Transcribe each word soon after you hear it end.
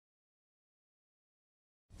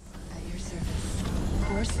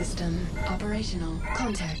System operational.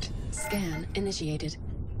 Contact. Scan initiated.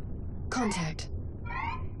 Contact.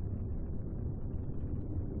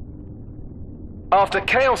 After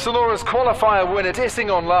Chaos Sonora's qualifier win at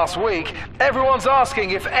Issingon last week, everyone's asking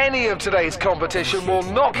if any of today's competition will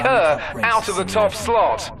knock her out of the top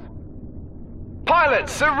slot.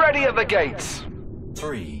 Pilots are ready at the gates.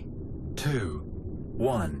 3, 2,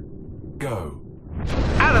 1, go.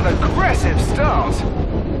 And an aggressive start.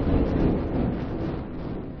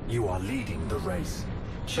 You are leading the race.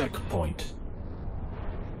 Checkpoint.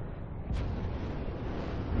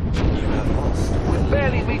 You have lost. With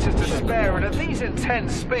barely meters to spare and at these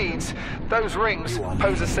intense speeds, those rings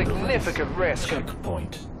pose a significant risk.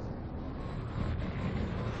 Checkpoint.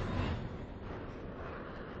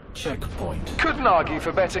 Checkpoint. Couldn't argue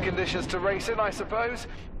for better conditions to race in, I suppose.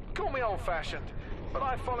 Call me old-fashioned, but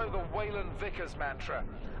I follow the Waylon Vickers mantra.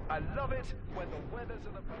 I love it when the weather's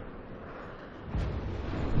in the...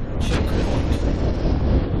 Checkpoint.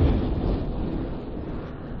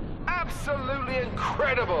 Absolutely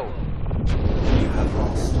incredible! You have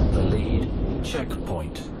lost the lead.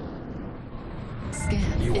 Checkpoint.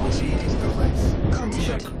 Scan You are initiated. leading the race. Contact.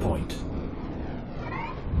 Checkpoint.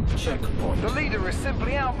 Checkpoint. The leader is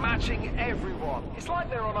simply outmatching everyone. It's like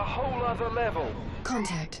they're on a whole other level.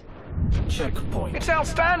 Contact. Checkpoint. It's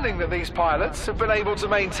outstanding that these pilots have been able to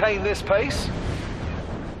maintain this pace.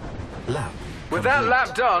 Lap. With that complete.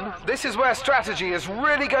 lap done, this is where strategy is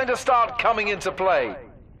really going to start coming into play.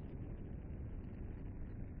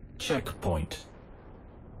 Checkpoint.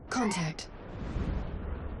 Contact.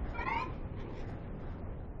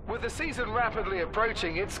 With the season rapidly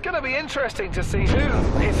approaching, it's going to be interesting to see who,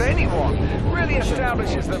 if anyone, really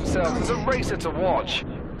establishes themselves as a racer to watch.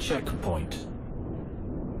 Checkpoint.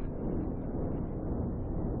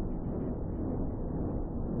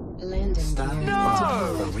 Landing Stand gear.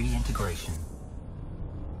 No! for reintegration.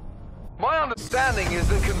 My understanding is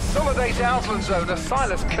that Consolidate Outlands owner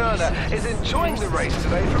Silas Kerner is enjoying the race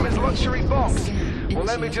today from his luxury box. Well,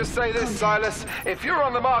 let me just say this, Silas. If you're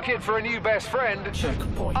on the market for a new best friend,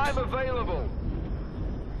 Checkpoint. I'm available.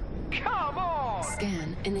 Come on!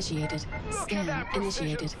 Scan initiated. Look at Scan that precision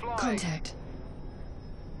initiated. flying. Contact.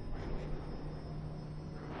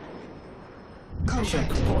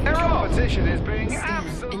 Contact. Checkpoint. Their competition is being Scan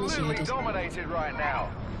absolutely initiated. dominated right now.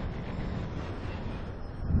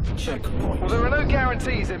 Checkpoint. Well, there are no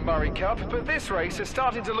guarantees in Murray Cup, but this race is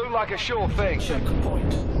starting to look like a sure thing.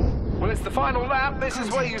 Checkpoint. Well, it's the final lap. This is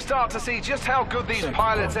where you start to see just how good these Checkpoint.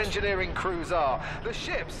 pilots' engineering crews are. The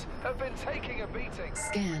ships have been taking a beating.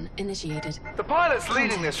 Scan initiated. The pilots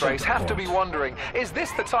leading this race have to be wondering, is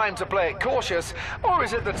this the time to play it cautious, or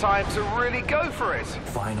is it the time to really go for it?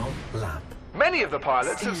 Final lap. Many of the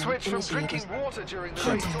pilots have Scan switched from initiated. drinking water during the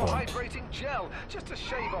race to Checkpoint. hydrating gel, just to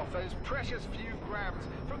shave off those precious few grams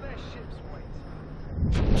from their ship's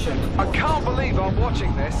weight. Checkpoint. I can't believe I'm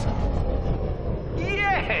watching this.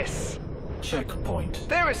 Yes! Checkpoint.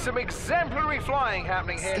 There is some exemplary flying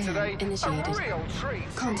happening here Scan today. initiated. A real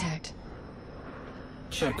treat. Contact.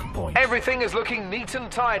 Checkpoint. Everything is looking neat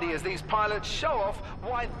and tidy as these pilots show off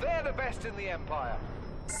why they're the best in the Empire.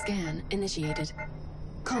 Scan initiated.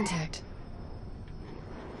 Contact.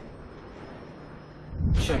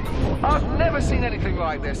 Checkpoint. I've never seen anything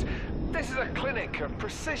like this. This is a clinic of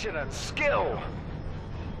precision and skill.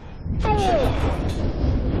 Oh!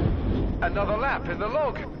 Checkpoint. Another lap in the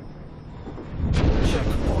log.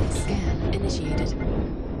 Checkpoint. Scan initiated.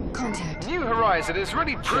 Contact. New Horizon is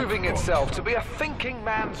really proving itself to be a thinking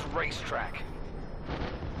man's racetrack.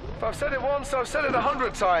 If I've said it once, I've said it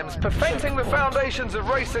 100 times. Perfecting the Checkpoint. foundations of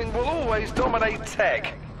racing will always dominate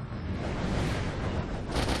tech.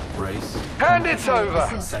 Race. And it's over.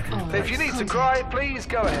 Second If you race. need to cry, please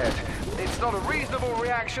go ahead. It's not a reasonable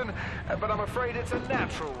reaction, but I'm afraid it's a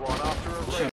natural one after a race.